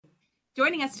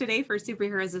Joining us today for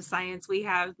Superheroes of Science, we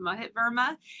have Mohit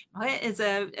Verma. Mohit is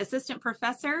an assistant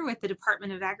professor with the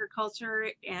Department of Agriculture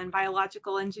and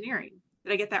Biological Engineering.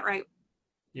 Did I get that right?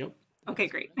 Yep. Okay,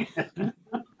 great.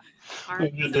 All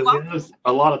right. So welcome. There's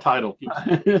a lot of title.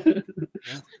 Yeah.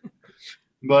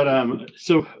 But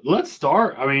so let's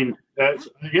start. I mean, I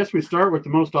guess we start with the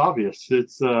most obvious.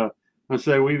 It's I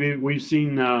say we've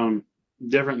seen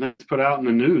different things put out in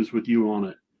the news with you on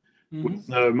it. Hmm. With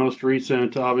the most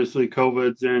recent, obviously,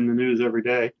 COVID's in the news every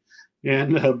day,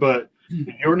 and but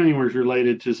your name was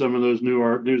related to some of those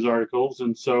news articles,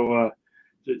 and so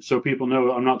people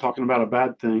know I'm not talking about a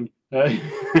bad thing.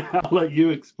 I'll let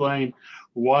you explain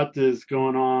what is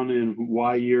going on and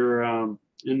why you're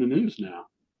in the news now.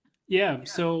 Yeah.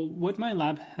 So what my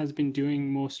lab has been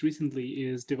doing most recently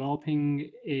is developing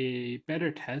a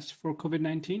better test for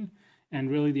COVID-19.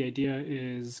 And really the idea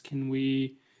is, can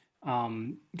we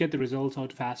get the results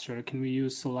out faster? Can we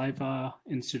use saliva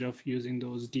instead of using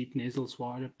those deep nasal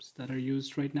swabs that are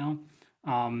used right now?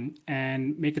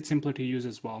 And make it simpler to use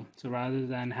as well. So rather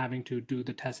than having to do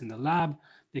the test in the lab,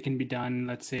 they can be done,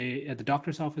 let's say, at the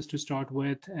doctor's office to start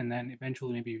with, and then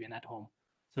eventually maybe even at home.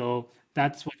 So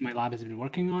that's what my lab has been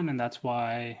working on, and that's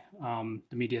why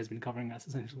the media has been covering us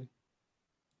essentially.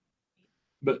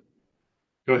 But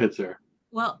go ahead, Sarah.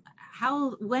 Well,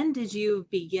 when did you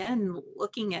begin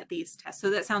looking at these tests? So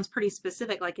that sounds pretty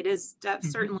specific, like it is Mhm.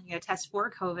 certainly a test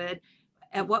for COVID.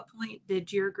 At what point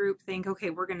did your group think,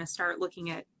 okay, we're going to start looking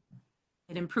at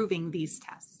improving these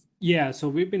tests? Yeah, so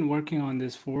we've been working on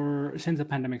this for since the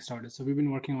pandemic started. So we've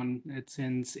been working on it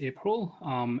since April,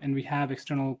 and we have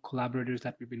external collaborators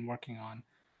that we've been working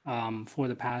on for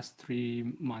the past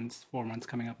 3 months, 4 months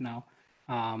coming up now.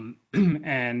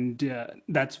 And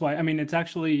that's why, I mean, it's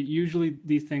actually usually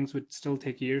these things would still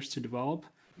take years to develop,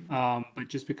 but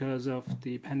just because of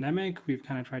the pandemic, we've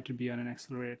kind of tried to be on an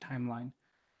accelerated timeline.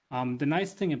 The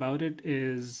nice thing about it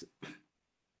is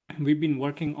we've been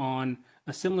working on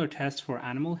a similar test for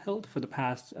animal health for the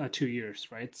past 2 years,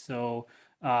 right? So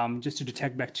just to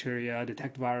detect bacteria,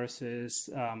 detect viruses,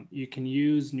 you can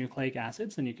use nucleic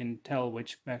acids and you can tell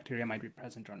which bacteria might be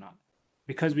present or not.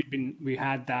 Because we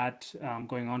had that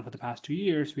going on for the past 2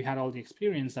 years, we had all the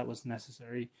experience that was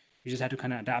necessary. We just had to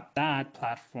kind of adapt that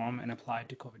platform and apply it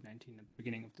to COVID-19 at the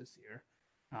beginning of this year,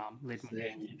 late See,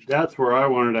 2020. that's where I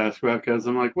wanted to ask about because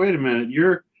I'm like, wait a minute,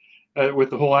 you're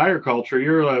with the whole agriculture.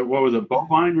 You're like, what was it?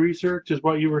 Bovine research is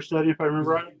what you were studying, if I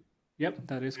remember right. Yep,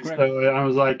 that is correct. So I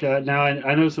was like, now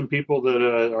I know some people that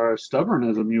are stubborn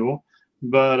as a mule,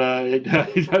 but I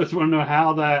just want to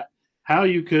know how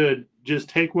you could just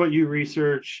take what you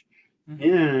research Mhm.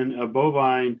 in a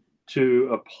bovine to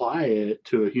apply it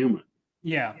to a human.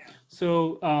 Yeah.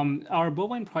 So our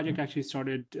bovine project actually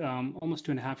started almost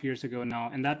 2.5 years ago now,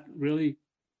 and that really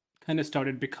kind of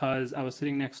started because I was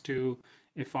sitting next to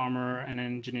a farmer and an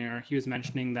engineer. He was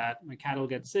mentioning that my cattle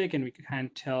get sick, and we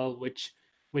can't tell which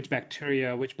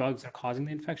bacteria, which bugs are causing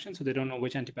the infection, so they don't know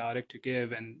which antibiotic to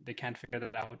give, and they can't figure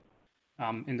that out.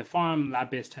 In the farm,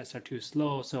 lab-based tests are too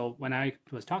slow. So when I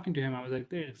was talking to him, I was like,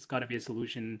 there's got to be a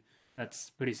solution that's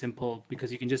pretty simple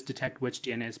because you can just detect which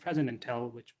DNA is present and tell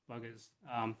which bug is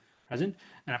present.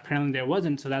 And apparently there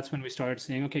wasn't. So that's when we started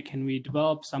saying, okay, can we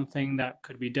develop something that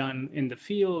could be done in the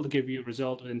field, give you a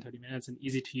result within 30 minutes and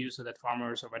easy to use so that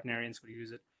farmers or veterinarians could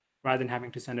use it rather than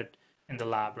having to send it in the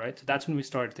lab, right? So that's when we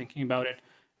started thinking about it.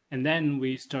 And then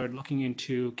we started looking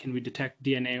into, can we detect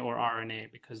DNA or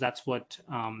RNA, because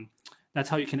that's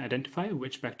how you can identify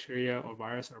which bacteria or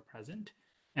virus are present.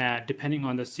 Depending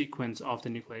on the sequence of the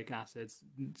nucleic acids,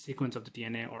 sequence of the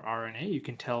DNA or RNA, you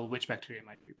can tell which bacteria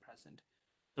might be present.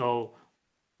 So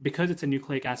because it's a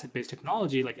nucleic acid based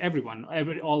technology, like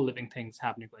all living things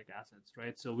have nucleic acids,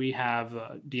 right? So we have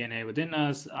DNA within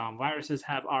us. Viruses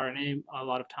have RNA a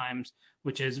lot of times,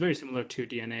 which is very similar to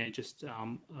DNA, just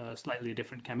slightly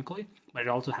different chemically, but it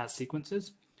also has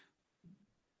sequences.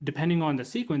 Depending on the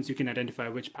sequence, you can identify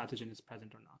which pathogen is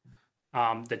present or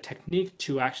not. The technique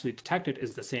to actually detect it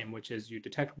is the same, which is you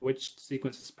detect which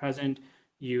sequence is present,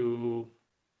 you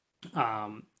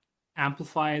um,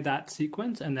 amplify that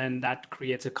sequence, and then that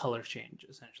creates a color change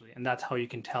essentially. And that's how you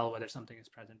can tell whether something is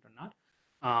present or not.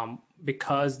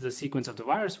 Because the sequence of the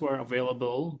virus were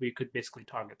available, we could basically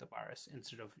target the virus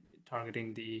instead of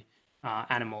targeting the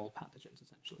animal pathogens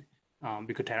essentially.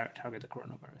 We could target the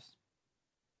coronavirus.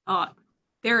 Oh,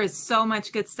 there is so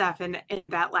much good stuff in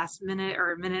that last minute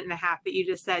or minute and a half that you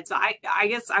just said. So I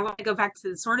guess I want to go back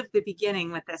to sort of the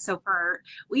beginning with this. So for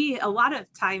a lot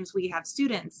of times we have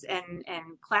students and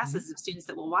Mhm. classes of students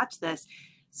that will watch this.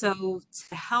 So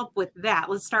to help with that,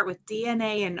 let's start with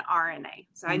DNA and RNA.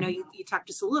 So I know Mhm. you talked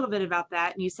just a little bit about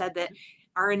that, and you said that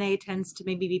RNA tends to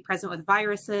maybe be present with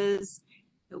viruses.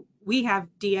 We have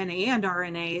DNA and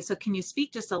RNA. So can you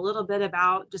speak just a little bit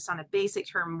about, just on a basic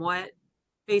term, what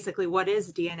is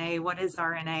DNA? What is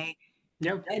RNA?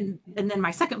 Yep. And then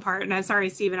my second part, and I'm sorry,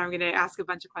 Stephen, I'm going to ask a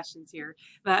bunch of questions here,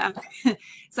 but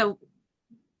so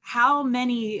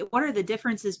what are the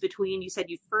differences between, you said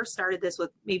you first started this with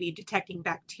maybe detecting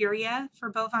bacteria for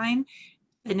bovine,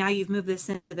 and now you've moved this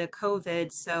into the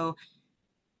COVID. So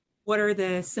what are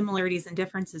the similarities and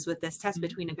differences with this test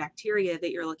between a bacteria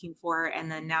that you're looking for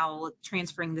and then now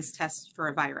transferring this test for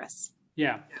a virus?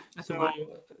 Yeah. So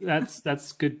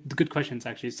that's good questions,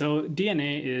 actually. So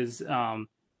DNA is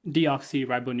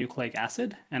deoxyribonucleic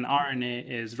acid, and RNA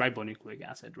is ribonucleic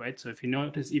acid, right? So if you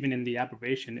notice, even in the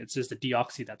abbreviation, it's just the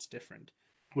deoxy that's different,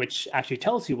 which actually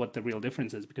tells you what the real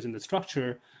difference is, because in the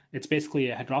structure, it's basically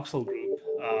a hydroxyl group,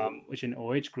 which is an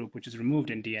OH group, which is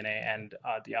removed in DNA, and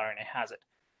the RNA has it.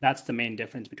 That's the main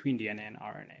difference between DNA and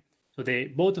RNA. So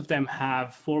both of them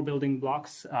have 4 building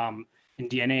blocks. In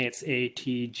DNA, it's A,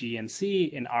 T, G, and C.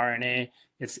 In RNA,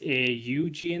 it's A,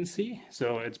 U, G, and C.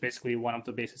 So it's basically one of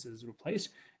the bases is replaced.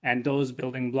 And those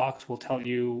building blocks will tell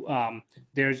you,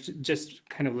 they're just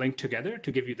kind of linked together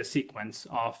to give you the sequence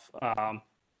of the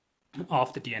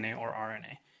DNA or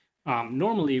RNA.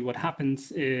 Normally, what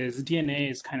happens is DNA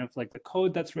is kind of like the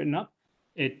code that's written up.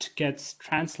 It gets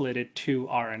translated to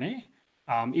RNA,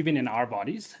 even in our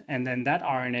bodies. And then that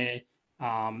RNA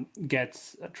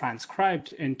gets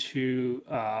transcribed into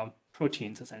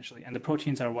proteins, essentially. And the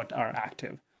proteins are what are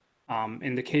active.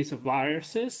 In the case of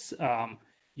viruses,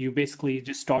 you basically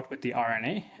just start with the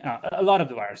RNA. A lot of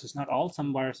the viruses, not all.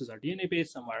 Some viruses are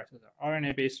DNA-based, some viruses are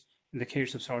RNA-based. In the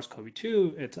case of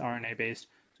SARS-CoV-2, it's RNA-based.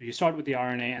 So you start with the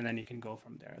RNA, and then you can go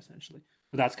from there, essentially.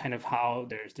 So that's kind of how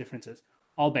there's differences.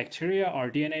 All bacteria are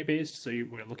DNA-based, so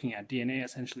we're looking at DNA,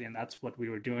 essentially, and that's what we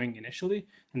were doing initially.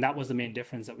 And that was the main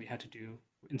difference that we had to do.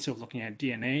 Instead of looking at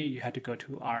DNA, you had to go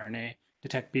to RNA,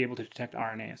 be able to detect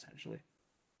RNA, essentially.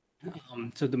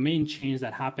 So the main change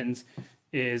that happens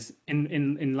is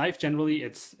in life generally,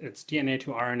 it's DNA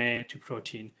to RNA to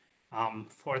protein.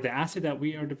 For the assay that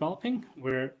we are developing,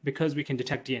 because we can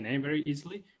detect DNA very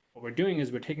easily, what we're doing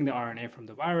is we're taking the RNA from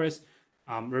the virus,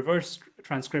 reverse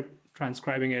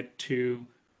transcribing it to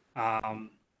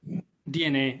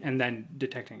DNA, and then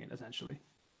detecting it, essentially.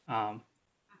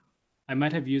 I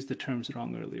might have used the terms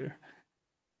wrong earlier.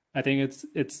 I think it's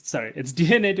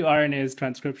DNA to RNA is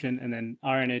transcription, and then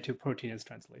RNA to protein is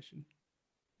translation.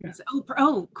 Yeah.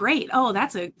 Oh, great. Oh,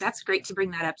 that's great to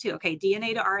bring that up too. Okay,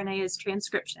 DNA to RNA is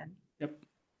transcription. Yep.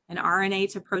 And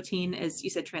RNA to protein is, you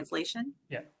said, translation?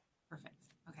 Yeah. Perfect.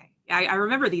 Okay. I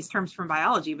remember these terms from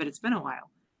biology, but it's been a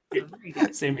while. So very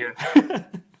good. Same here.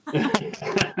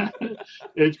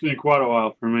 It's been quite a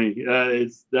while for me.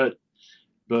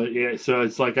 But yeah, so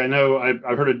it's like, I know I've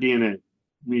heard of DNA.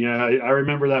 Yeah, I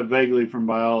remember that vaguely from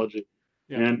biology.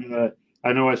 Yeah. And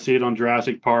I know I see it on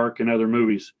Jurassic Park and other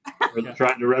movies where they're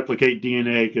trying to replicate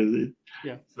DNA.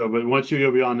 So, but once you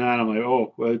go beyond that, I'm like,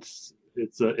 oh, well, it's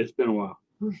been a while.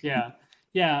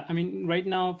 Yeah. I mean, right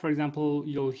now, for example,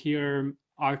 you'll hear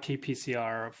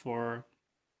RT-PCR for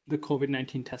the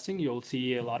COVID-19 testing. You'll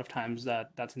see a lot of times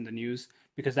that's in the news,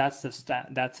 because that's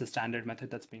the standard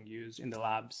method that's being used in the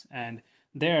labs. And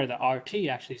there, the RT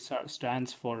actually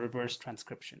stands for reverse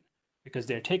transcription, because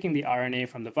they're taking the RNA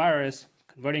from the virus,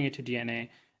 converting it to DNA,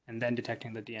 and then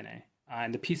detecting the DNA.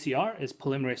 And the PCR is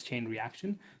polymerase chain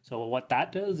reaction. So what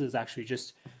that does is actually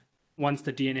just once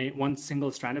one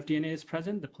single strand of DNA is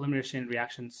present, the polymerase chain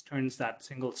reactions turns that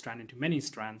single strand into many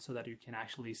strands, so that you can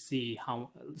actually see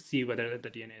whether the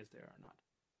DNA is there or not.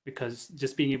 Because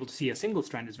just being able to see a single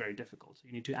strand is very difficult. So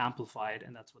you need to amplify it,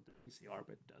 and that's what the PCR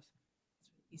bit does.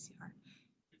 PCR.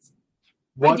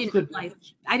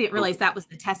 I didn't realize that was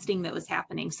the testing that was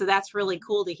happening. So that's really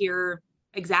cool to hear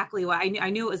exactly what I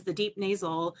knew. It was the deep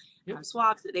nasal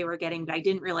swabs that they were getting, but I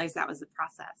didn't realize that was the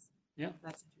process. Yeah,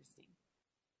 that's interesting.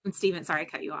 And Stephen, sorry, I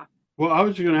cut you off. Well, I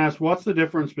was just going to ask, what's the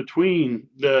difference between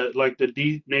the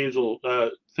deep nasal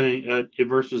thing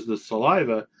versus the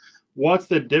saliva? What's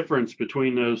the difference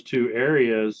between those two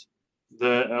areas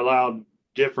that allowed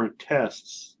different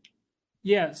tests?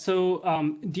 Yeah, so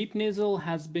deep nasal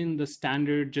has been the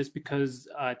standard just because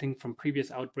I think from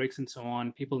previous outbreaks and so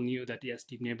on, people knew that yes,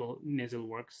 deep nasal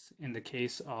works in the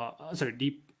case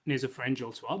deep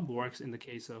nasopharyngeal swab works in the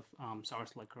case of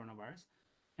SARS-like coronavirus.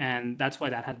 And that's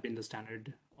why that had been the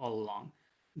standard all along.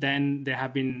 Then there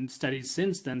have been studies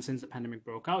since the pandemic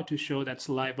broke out, to show that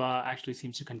saliva actually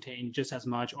seems to contain just as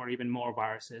much or even more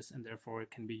viruses, and therefore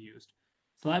it can be used.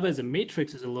 Saliva as a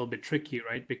matrix is a little bit tricky,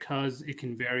 right? Because it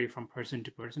can vary from person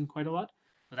to person quite a lot.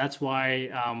 So that's why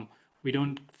we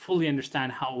don't fully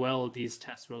understand how well these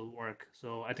tests will work.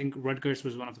 So I think Rutgers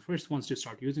was one of the first ones to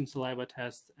start using saliva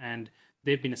tests, and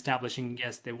they've been establishing,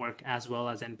 yes, they work as well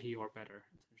as NP or better,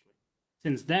 essentially.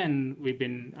 Since then, we've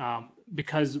been,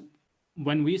 because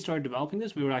when we started developing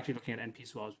this, we were actually looking at NP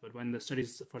swabs, but when the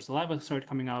studies for saliva started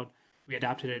coming out, we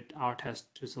adapted our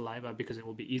test to saliva because it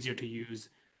will be easier to use,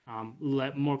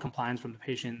 more compliance from the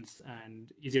patients,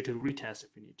 and easier to retest if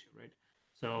we need to, right?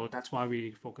 So that's why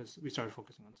we started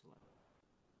focusing on saliva.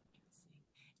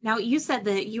 Now, you said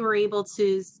that you were able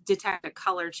to detect a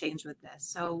color change with this.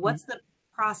 So what's the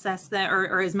process that,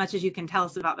 or as much as you can tell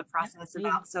us about the process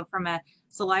about, so from a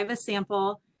saliva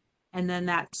sample, and then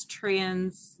that's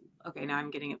okay, now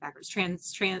I'm getting it backwards,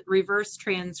 reverse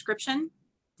transcription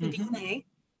to DNA,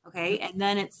 okay, and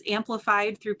then it's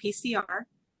amplified through PCR,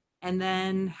 and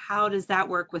then how does that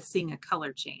work with seeing a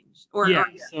color change?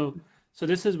 So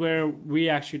this is where we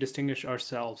actually distinguish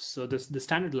ourselves. So the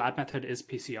standard lab method is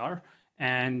PCR,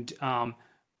 and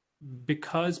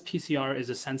because PCR is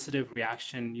a sensitive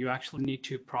reaction, you actually need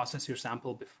to process your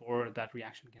sample before that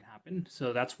reaction can happen.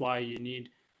 So that's why you need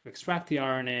to extract the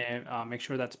RNA, make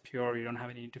sure that's pure, you don't have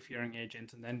any interfering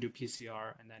agents, and then do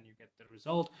PCR, and then you get the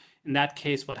result. In that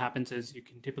case, what happens is you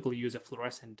can typically use a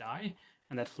fluorescent dye,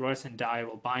 and that fluorescent dye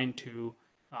will bind to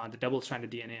the double-stranded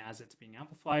DNA as it's being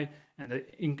amplified,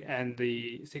 and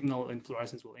the signal in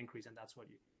fluorescence will increase, and that's what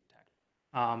you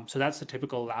detect. So that's the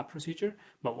typical lab procedure.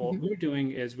 But what we're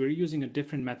doing is we're using a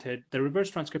different method. The reverse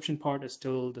transcription part is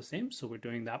still the same, so we're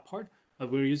doing that part,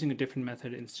 but we're using a different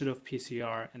method instead of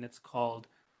PCR, and it's called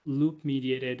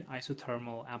loop-mediated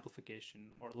isothermal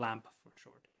amplification, or LAMP for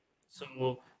short.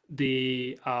 So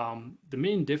the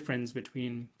main difference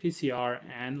between PCR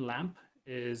and LAMP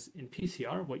is in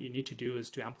PCR, what you need to do is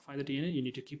to amplify the DNA, you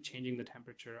need to keep changing the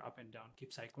temperature up and down,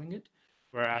 keep cycling it.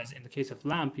 Whereas in the case of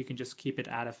LAMP, you can just keep it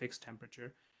at a fixed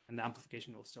temperature and the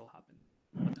amplification will still happen.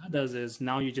 What that does is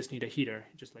now you just need a heater,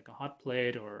 just like a hot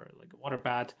plate or like a water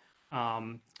bath,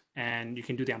 and you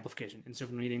can do the amplification instead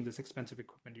of needing this expensive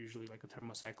equipment, usually like a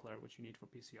thermocycler, which you need for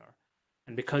PCR.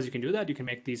 And because you can do that, you can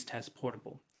make these tests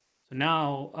portable. So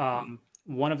now,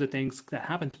 one of the things that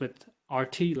happens with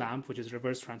RT LAMP, which is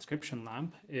reverse transcription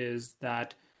LAMP, is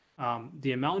that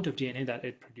the amount of DNA that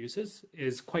it produces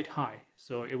is quite high.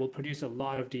 So it will produce a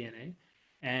lot of DNA.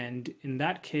 And in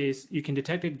that case, you can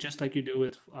detect it just like you do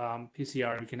with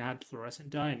PCR. You can add fluorescent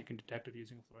dye and you can detect it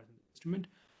using a fluorescent instrument.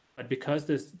 But because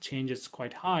this change is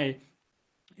quite high,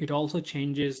 it also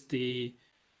changes the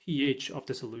pH of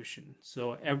the solution.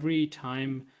 So every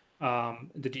time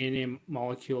the DNA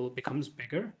molecule becomes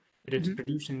bigger, it is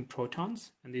producing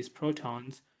protons, and these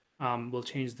protons will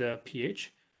change the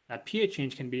pH. That pH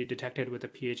change can be detected with a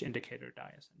pH indicator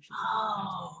dye, essentially.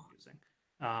 That's what we're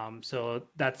using. So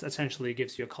that's essentially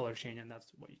gives you a color change, and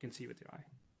that's what you can see with your eye.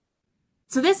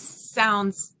 So this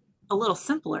sounds a little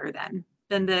simpler than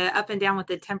the up and down with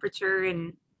the temperature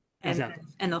and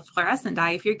the fluorescent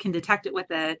dye. If you can detect it with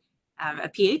a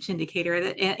pH indicator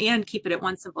and keep it at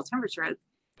one simple temperature,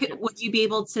 would you be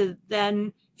able to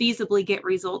then feasibly get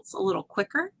results a little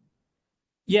quicker?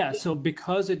 Yeah, so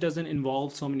because it doesn't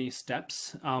involve so many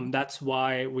steps, that's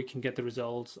why we can get the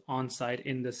results on site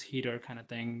in this heater kind of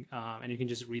thing, and you can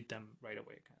just read them right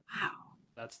away. Wow.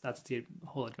 That's the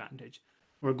whole advantage.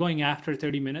 We're going after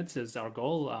 30 minutes is our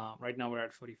goal. Right now we're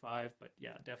at 45, but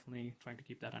yeah, definitely trying to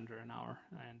keep that under an hour.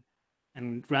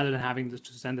 And rather than having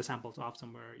to send the samples off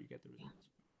somewhere, you get the results.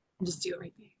 Just do it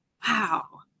right there. Wow.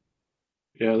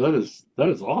 Yeah, that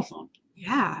is awesome.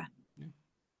 Yeah.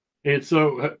 And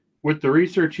so with the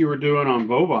research you were doing on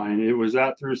bovine, was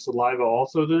that through saliva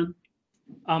also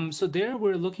then? So there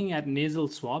we're looking at nasal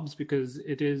swabs because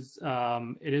it is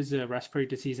a respiratory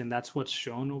disease, and that's what's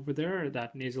shown over there,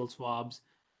 that nasal swabs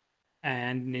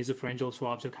and nasopharyngeal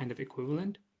swabs are kind of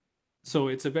equivalent. So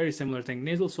it's a very similar thing.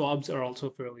 Nasal swabs are also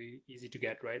fairly easy to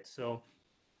get, right? So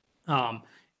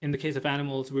in the case of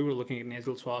animals, we were looking at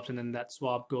nasal swabs, and then that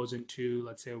swab goes into,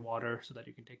 let's say, water, so that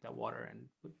you can take that water and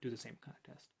do the same kind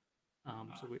of test.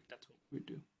 So that's what we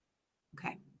do.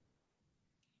 Okay.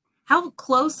 How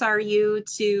close are you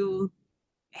to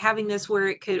having this where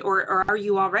it could, or are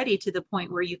you already to the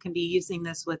point where you can be using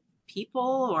this with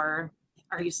people, or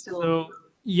are you still? So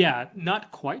yeah,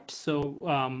 not quite. So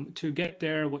to get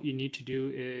there, what you need to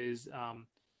do is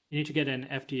you need to get an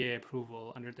FDA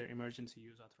approval under their emergency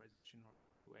use authorization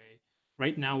or EUA.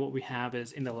 Right now, what we have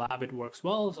is in the lab, it works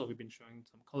well. So we've been showing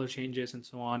some color changes and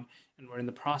so on. And we're in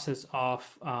the process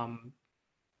of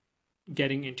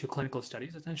getting into clinical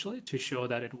studies, essentially, to show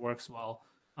that it works well.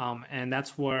 And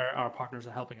that's where our partners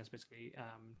are helping us, basically,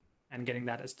 and getting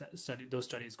that those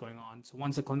studies going on. So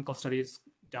once the clinical study is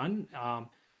done,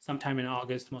 sometime in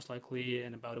August, most likely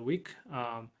in about a week.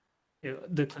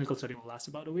 The clinical study will last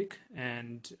about a week,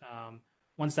 and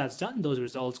once that's done, those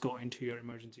results go into your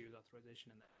emergency use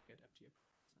authorization, and then you get FDA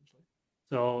approval, essentially.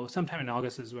 So sometime in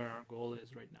August is where our goal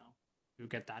is right now, to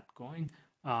get that going.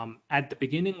 At the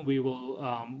beginning,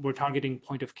 we're targeting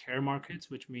point of care markets,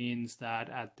 which means that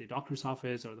at the doctor's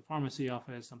office or the pharmacy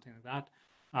office, something like that.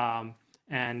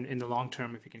 And in the long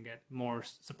term, if we can get more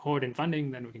support and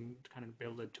funding, then we can kind of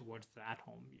build it towards the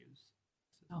at-home use.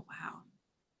 Oh,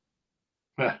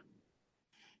 wow.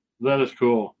 That is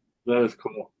cool. That is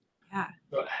cool. Yeah.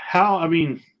 How, I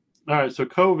mean, all right, so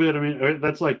COVID, I mean,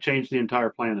 that's like changed the entire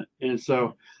planet. And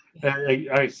so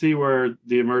I see where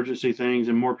the emergency things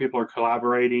and more people are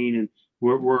collaborating, and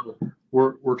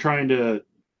we're trying to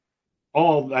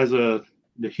all as the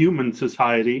human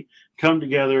society come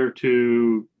together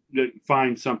to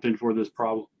find something for this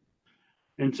problem.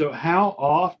 And so how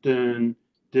often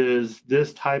does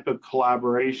this type of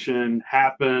collaboration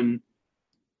happen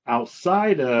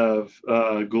outside of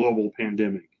a global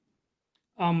pandemic?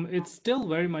 It still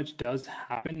very much does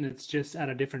happen. It's just at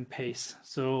a different pace.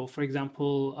 So, for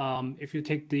example, if you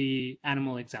take the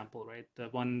animal example, right, the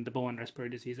bovine respiratory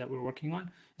disease that we're working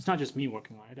on, it's not just me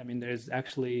working on it. I mean, there's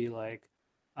actually like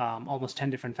almost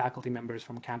 10 different faculty members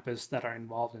from campus that are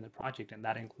involved in the project, and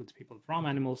that includes people from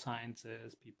animal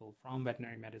sciences, people from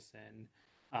veterinary medicine,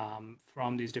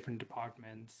 from these different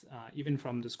departments, even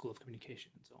from the School of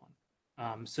Communication and so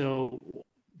on. So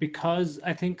because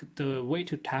I think the way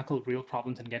to tackle real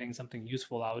problems and getting something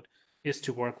useful out is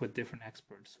to work with different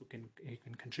experts who can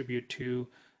contribute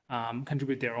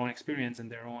their own experience and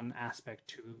their own aspect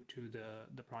to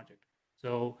the project.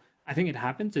 So I think it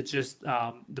happens. It's just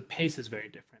the pace is very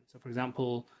different. So for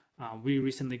example, we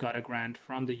recently got a grant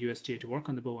from the USDA to work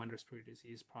on the bovine respiratory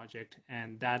disease project,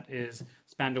 and that is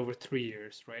spanned over 3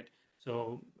 years, right?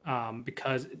 So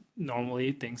because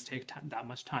normally things take that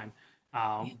much time.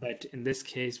 But in this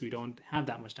case, we don't have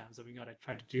that much time, so we got to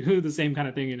try to do the same kind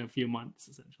of thing in a few months,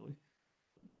 essentially.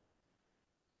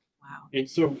 Wow. And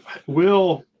so,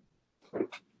 Will,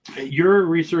 you're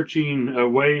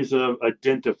researching ways of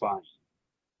identifying.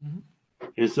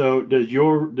 And so,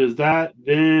 does that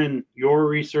then your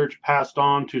research passed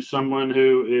on to someone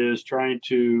who is trying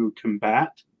to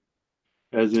combat,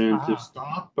 as in to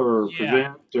stop or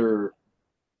prevent or?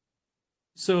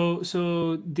 So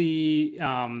the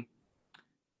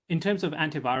in terms of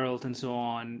antivirals and so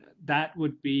on, that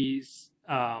would be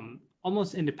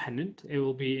almost independent. It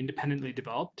will be independently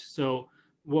developed. So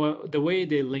the way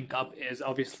they link up is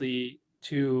obviously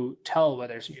to tell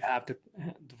whether you have the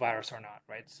virus or not,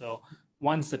 right? So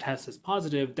once the test is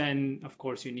positive, then of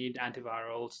course you need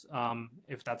antivirals,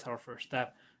 if that's our first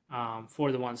step,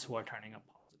 for the ones who are turning up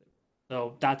positive.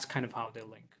 So that's kind of how they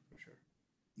link, for sure.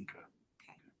 Okay.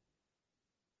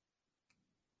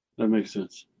 That makes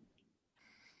sense.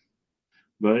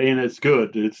 And it's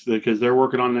good. It's because they're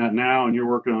working on that now, and you're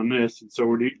working on this, and so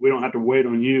we don't have to wait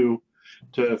on you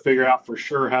to figure out for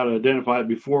sure how to identify it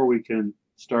before we can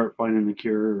start finding the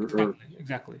cure or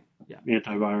exactly. Yeah,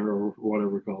 antiviral or whatever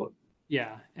we call it.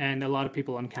 Yeah, and a lot of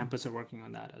people on campus are working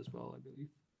on that as well, I believe.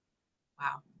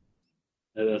 Wow.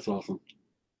 That's awesome.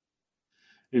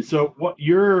 And so, what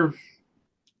your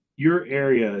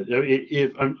area?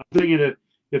 If I'm thinking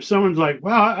if someone's like,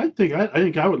 well, I think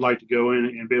I would like to go in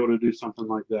and be able to do something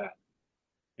like that.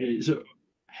 So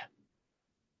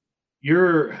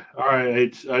you're all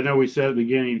right. I know we said at the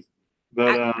beginning,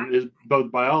 but is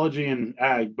both biology and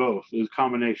ag both is a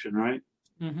combination, right?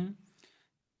 Mm-hmm.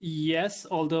 Yes,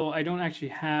 although I don't actually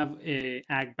have a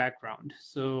ag background.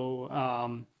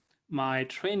 So my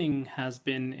training has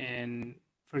been in,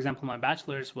 for example, my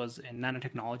bachelor's was in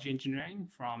nanotechnology engineering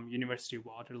from University of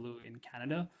Waterloo in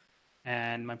Canada,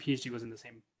 and my PhD was in the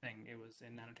same thing. It was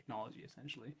in nanotechnology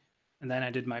essentially. And then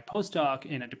I did my postdoc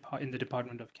in the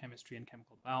Department of Chemistry and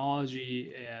Chemical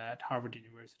Biology at Harvard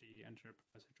University under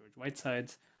Professor George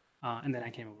Whitesides, and then I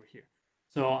came over here.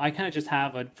 So I kind of just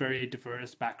have a very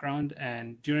diverse background.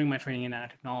 And during my training in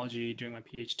nanotechnology, during my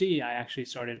PhD, I actually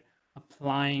started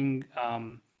applying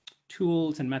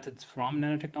tools and methods from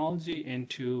nanotechnology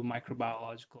into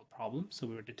microbiological problems. So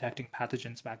we were detecting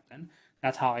pathogens back then.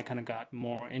 That's how I kind of got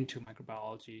more into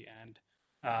microbiology and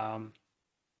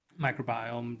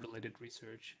microbiome related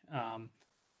research.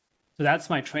 So that's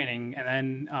my training. And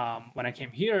then when I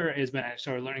came here is when I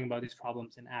started learning about these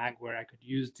problems in ag, where I could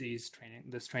use this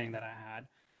training that I had,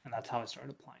 and that's how I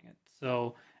started applying it.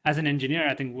 So as an engineer,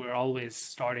 I think we're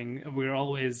always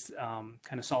kind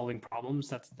of solving problems.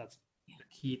 That's the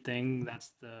key thing.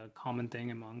 That's the common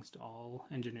thing amongst all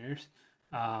engineers,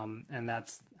 and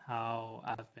that's how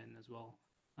I've been as well.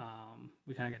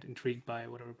 we kind of get intrigued by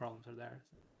whatever problems are there.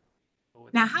 So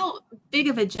Now, how big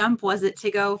of a jump was it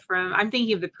to go from, I'm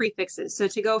thinking of the prefixes, so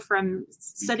to go from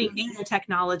studying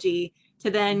nanotechnology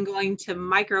to then going to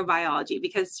microbiology?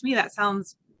 Because to me, that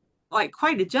sounds like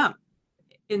quite a jump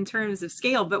in terms of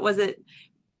scale, but was it,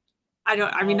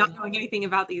 I mean, not knowing anything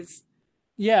about these.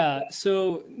 Yeah,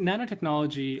 so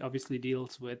nanotechnology obviously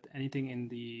deals with anything in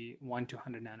the 1 to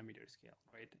 100 nanometer scale,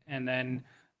 right? And then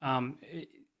um, it,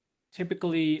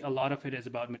 typically a lot of it is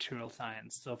about material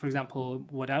science. So, for example,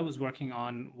 what I was working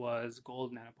on was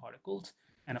gold nanoparticles.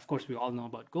 And of course, we all know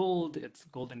about gold, it's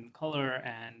golden in color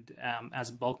and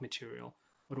as bulk material.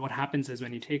 But what happens is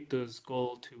when you take those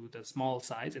gold to the small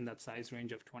size, in that size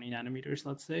range of 20 nanometers,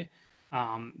 let's say,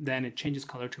 then it changes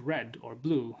color to red or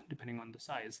blue, depending on the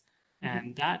size.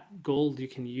 And that gold you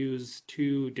can use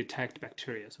to detect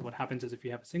bacteria. So what happens is if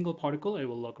you have a single particle, it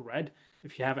will look red.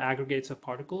 If you have aggregates of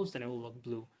particles, then it will look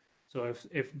blue. So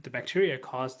if the bacteria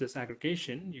caused this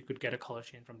aggregation, you could get a color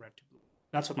change from red to blue.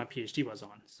 That's what my PhD was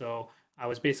on. So I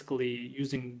was basically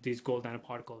using these gold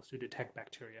nanoparticles to detect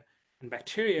bacteria. And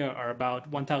bacteria are about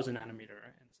 1,000 nanometer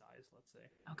in size, let's say.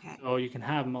 Okay. So you can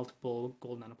have multiple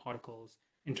gold nanoparticles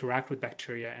interact with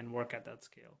bacteria and work at that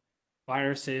scale.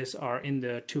 Viruses are in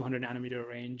the 200 nanometer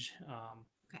range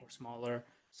Okay. or smaller.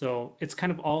 So it's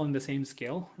kind of all in the same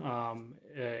scale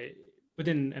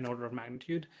within an order of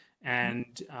magnitude. And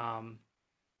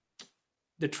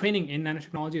the training in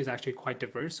nanotechnology is actually quite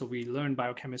diverse. So we learn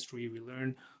biochemistry, we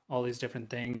learn all these different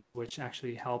things, which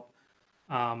actually help,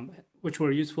 which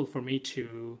were useful for me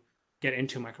to get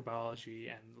into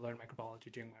microbiology and learn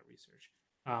microbiology during my research.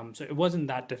 So it wasn't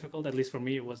that difficult, at least for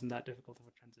me, it wasn't that difficult of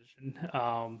a transition.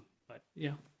 But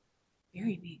yeah.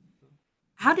 Very neat.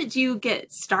 How did you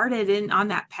get started on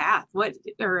that path?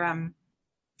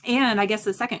 And I guess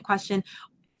the second question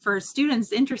for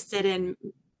students interested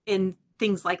in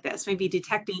things like this, maybe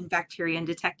detecting bacteria and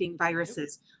detecting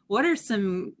viruses, what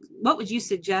would you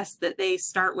suggest that they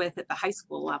start with at the high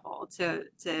school level to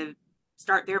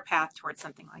start their path towards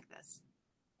something like this?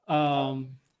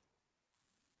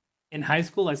 In high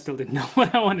school, I still didn't know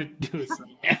what I wanted to do. So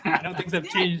I know things have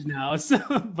changed now. So,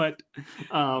 but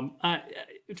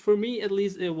for me, at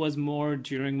least, it was more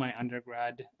during my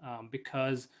undergrad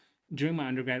because during my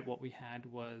undergrad, what we had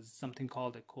was something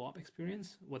called a co-op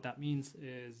experience. What that means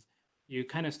is you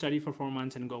kind of study for 4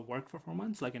 months and go work for 4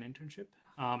 months, like an internship,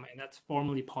 and that's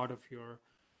formally part of your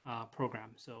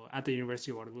program. So at the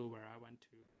University of Waterloo, where I went to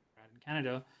grad in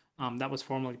Canada, that was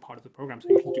formally part of the program. So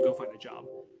you had to go find a job.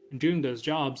 And during those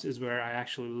jobs is where I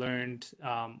actually learned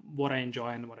what I enjoy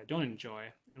and what I don't enjoy.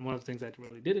 And one of the things I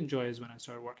really did enjoy is when I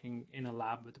started working in a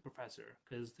lab with a professor,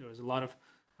 because there was a lot of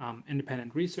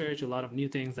independent research, a lot of new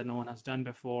things that no one has done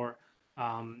before.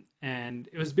 And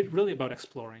it was really about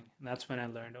exploring. And that's when I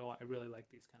learned, oh, I really like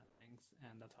these kind of things.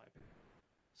 And that's how I picked it.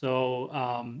 So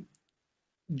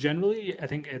generally, I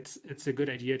think it's a good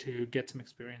idea to get some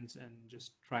experience and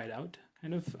just try it out,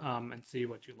 kind of, and see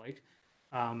what you like.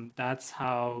 That's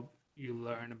how you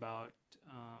learn about.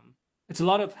 It's a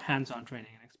lot of hands-on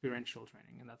training and experiential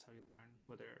training, and that's how you learn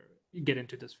whether you get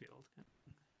into this field.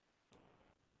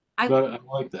 But I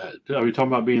like that. Are we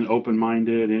talking about being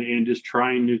open-minded and just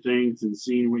trying new things and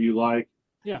seeing what you like?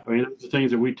 Yeah. I mean, those are things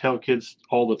that we tell kids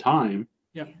all the time.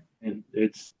 Yeah. And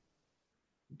it's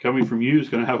coming from you is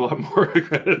going to have a lot more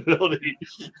credibility.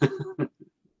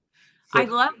 I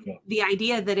love the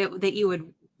idea that you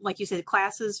would, like you said,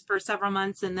 classes for several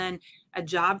months and then a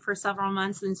job for several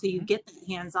months, and so you get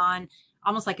the hands-on,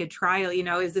 almost like a trial.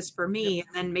 Is this for me? Yep.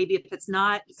 And then maybe if it's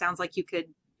not, it sounds like you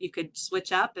could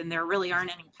switch up, and there really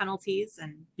aren't any penalties.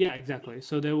 And yeah, exactly.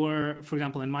 So there were, for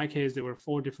example, in my case, there were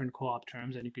 4 different co-op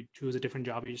terms, and you could choose a different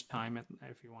job each time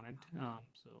if you wanted.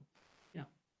 So yeah,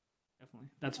 definitely,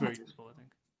 that's very useful. I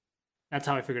think that's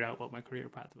how I figured out what my career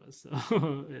path was. So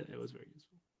it was very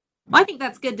useful. Well, I think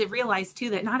that's good to realize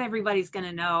too, that not everybody's going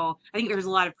to know. I think there's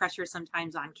a lot of pressure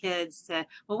sometimes on kids to,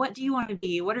 well, what do you want to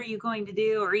be? What are you going to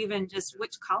do? Or even just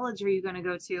which college are you going to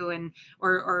go to, and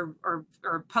or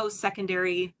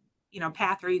post-secondary,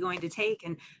 path are you going to take?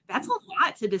 And that's a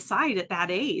lot to decide at that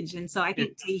age. And so I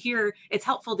think it's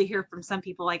helpful to hear from some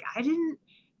people like, I didn't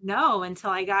know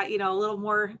until I got, a little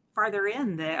more farther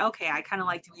in that, okay, I kind of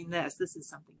like doing this. This is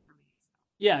something.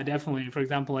 Yeah, definitely. For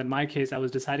example, in my case, I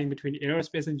was deciding between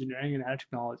aerospace engineering and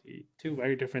nanotechnology, 2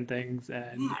 very different things.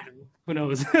 And who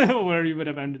knows where you would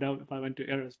have ended up if I went to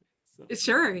aerospace. So,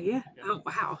 sure. Yeah. Oh,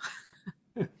 wow.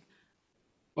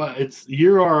 Well, I don't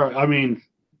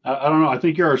know. I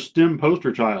think you're our STEM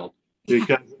poster child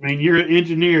because, you're an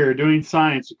engineer doing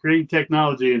science, creating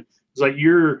technology. And it's like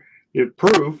you're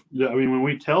proof that, when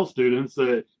we tell students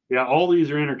that yeah, all these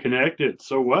are interconnected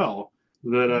so well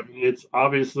that it's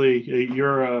obviously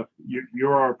you're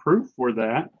our proof for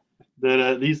that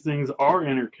these things are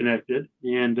interconnected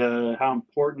and how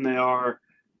important they are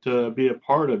to be a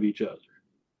part of each other.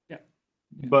 Yeah.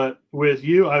 But with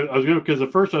you, I was going to, because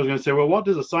at first I was going to say, well, what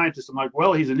does a scientist? I'm like,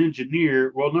 well, he's an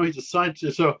engineer. Well, no, he's a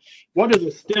scientist. So, what is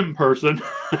a STEM person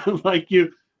like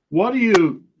you? What do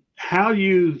you? How do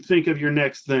you think of your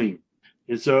next thing?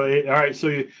 And so, all right.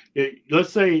 So,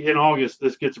 let's say in August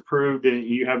this gets approved and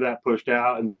you have that pushed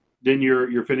out, and then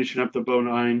you're finishing up the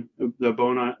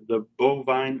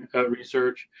bovine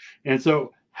research. And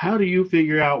so, how do you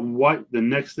figure out what the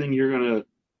next thing you're going to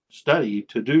study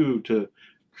to do to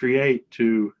create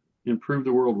to improve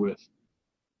the world with?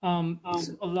 So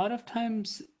a lot of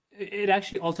times, it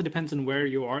actually also depends on where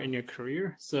you are in your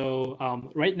career. So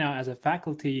right now, as a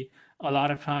faculty, a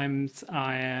lot of times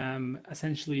I am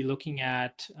essentially looking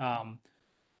at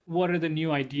what are the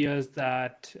new ideas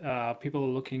that people are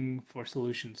looking for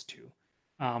solutions to.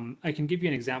 I can give you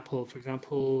an example. For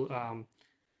example,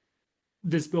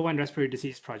 this bovine respiratory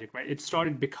disease project, right? It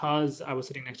started because I was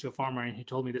sitting next to a farmer and he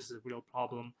told me this is a real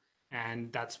problem.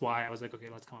 And that's why I was like, okay,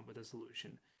 let's come up with a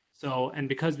solution. So, and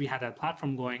because we had that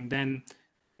platform going, then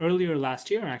earlier last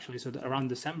year, actually, so around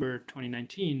December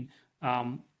 2019,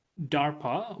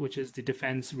 DARPA, which is the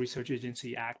Defense Research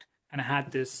Agency Act, kind of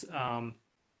had this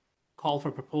call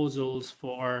for proposals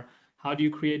for how do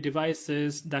you create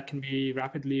devices that can be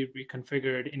rapidly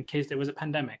reconfigured in case there was a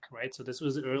pandemic, right? So this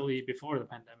was early before the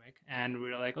pandemic, and we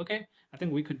were like, okay, I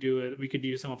think we could do it. We could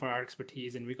use some of our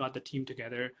expertise, and we got the team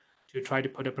together to try to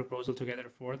put a proposal together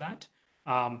for that.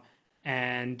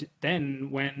 And then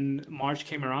when March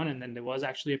came around and then there was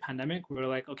actually a pandemic, we were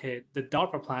like, okay, the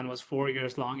DARPA plan was 4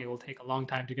 years long. It will take a long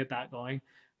time to get that going.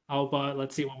 How about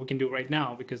let's see what we can do right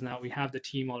now, because now we have the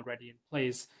team already in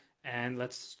place and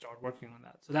let's start working on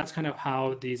that. So that's kind of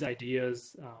how these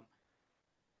ideas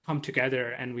come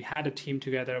together. And we had a team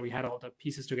together. We had all the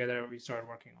pieces together. We started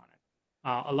working on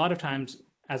it. A lot of times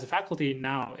as a faculty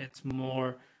now, it's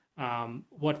more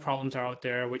what problems are out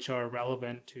there which are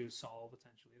relevant to solve.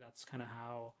 Essentially, that's kind of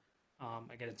how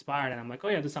I get inspired, and I'm like, oh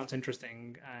yeah, this sounds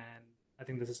interesting, and I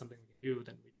think this is something we can do.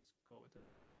 Then we just go with it.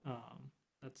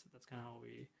 That's kind of how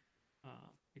we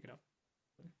pick it up.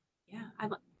 Yeah,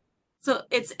 so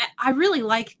I really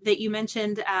like that you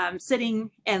mentioned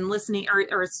sitting and listening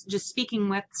or just speaking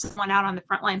with someone out on the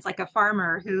front lines, like a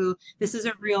farmer who this is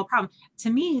a real problem. To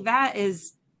me,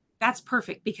 that's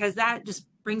perfect, because that just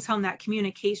brings home that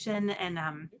communication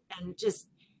and just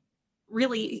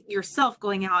really yourself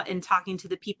going out and talking to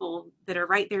the people that are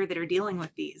right there that are dealing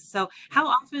with these. So how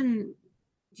often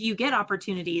do you get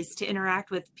opportunities to interact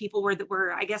with people where it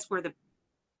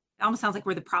almost sounds like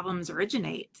where the problems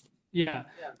originate? Yeah.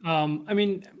 I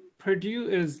mean, Purdue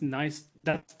is nice.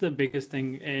 That's the biggest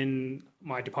thing in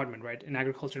my department, right? In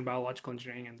agriculture and biological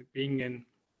engineering, and being in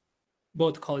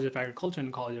both College of Agriculture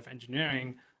and College of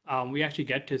Engineering, we actually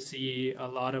get to see a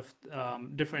lot of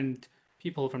different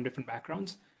people from different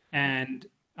backgrounds. And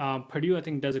Purdue, I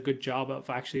think, does a good job of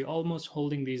actually almost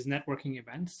holding these networking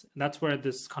events. And that's where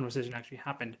this conversation actually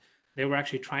happened. They were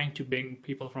actually trying to bring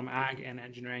people from ag and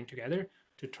engineering together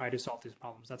to try to solve these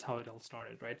problems. That's how it all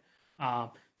started, right?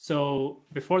 So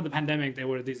before the pandemic, there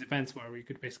were these events where we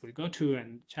could basically go to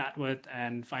and chat with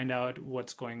and find out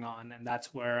what's going on, and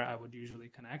that's where I would usually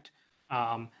connect.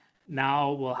 Now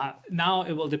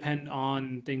it will depend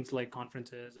on things like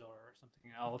conferences or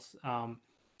something else.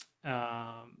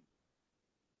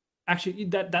 Actually,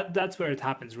 that's where it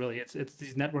happens. Really, it's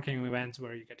these networking events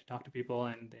where you get to talk to people,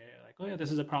 and they're like, "Oh yeah,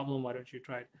 this is a problem. Why don't you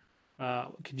try it?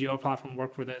 Could your platform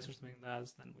work for this or something like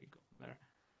that?" Then we go from there.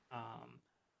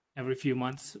 Every few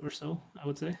months or so, I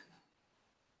would say.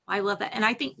 I love that. And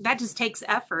I think that just takes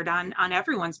effort on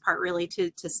everyone's part, really,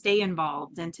 to stay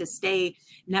involved and to stay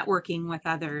networking with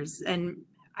others. And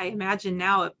I imagine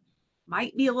now it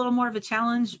might be a little more of a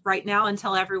challenge right now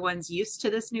until everyone's used to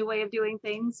this new way of doing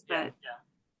things. But yeah,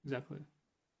 exactly.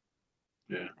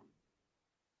 Yeah,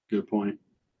 good point.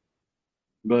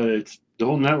 But it's the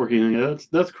whole networking thing.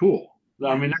 That's cool. Yeah.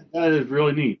 I mean, that is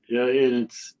really neat. Yeah, and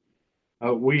it's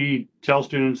we tell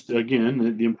students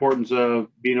again the importance of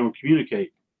being able to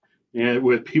communicate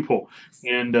with people,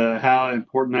 and how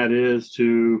important that is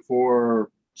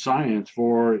for science,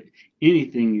 for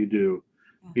anything you do.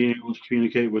 Being able to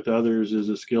communicate with others is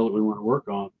a skill that we want to work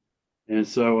on. And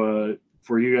so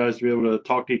for you guys to be able to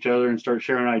talk to each other and start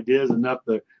sharing ideas enough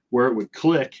that where it would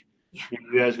click, and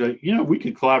you guys go, we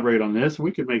could collaborate on this,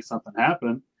 we could make something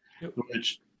happen. Yep.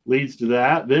 Which leads to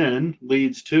that, then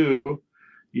leads to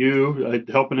you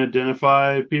helping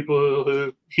identify people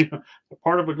who, are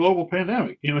part of a global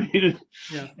pandemic. Yeah.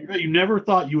 You never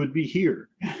thought you would be here.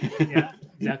 Yeah,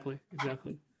 exactly.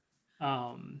 Exactly.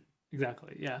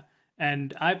 Yeah.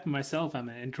 And I myself am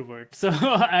an introvert, so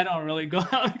I don't really go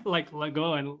out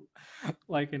go and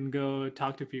go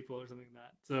talk to people or something like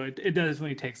that. So it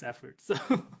definitely takes effort. So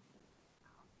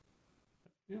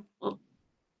yeah. Well,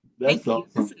 That's thank you.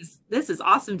 awesome. This is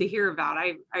awesome to hear about.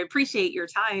 I appreciate your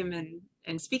time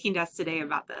and speaking to us today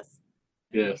about this.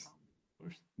 Yes, Of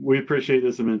course. we appreciate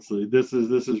this immensely. This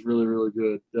is really, really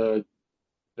good.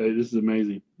 Hey, this is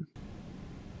amazing.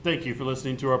 Thank you for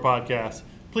listening to our podcast.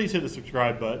 Please hit the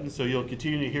subscribe button so you'll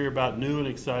continue to hear about new and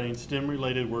exciting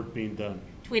STEM-related work being done.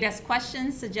 Tweet us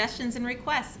questions, suggestions, and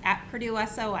requests at Purdue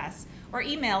SOS or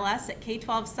email us at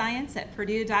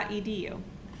k12science@purdue.edu.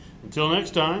 Until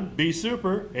next time, be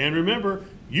super, and remember,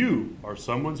 you are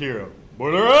someone's hero.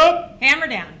 Boiler up! Hammer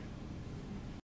down.